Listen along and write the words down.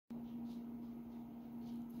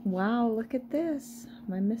Wow, look at this.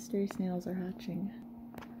 My mystery snails are hatching.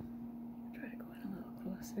 Try to go in a little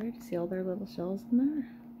closer. Do you see all their little shells in there?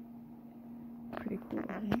 Pretty cool,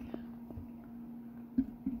 eh?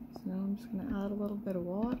 So now I'm just going to add a little bit of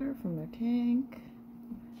water from their tank.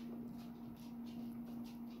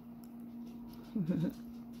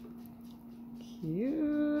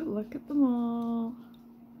 Cute. Look at them all.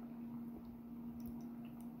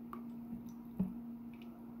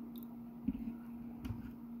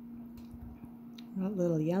 Got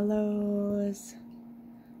little yellows,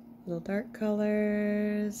 little dark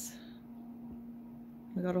colors.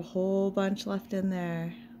 We got a whole bunch left in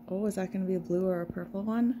there. Oh, is that going to be a blue or a purple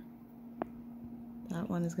one? That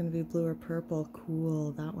one is going to be blue or purple.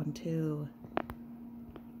 Cool, that one too.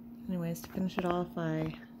 Anyways, to finish it off,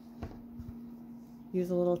 I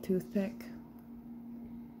use a little toothpick.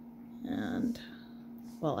 And,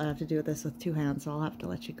 well, I have to do this with two hands, so I'll have to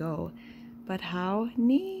let you go. But how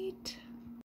neat!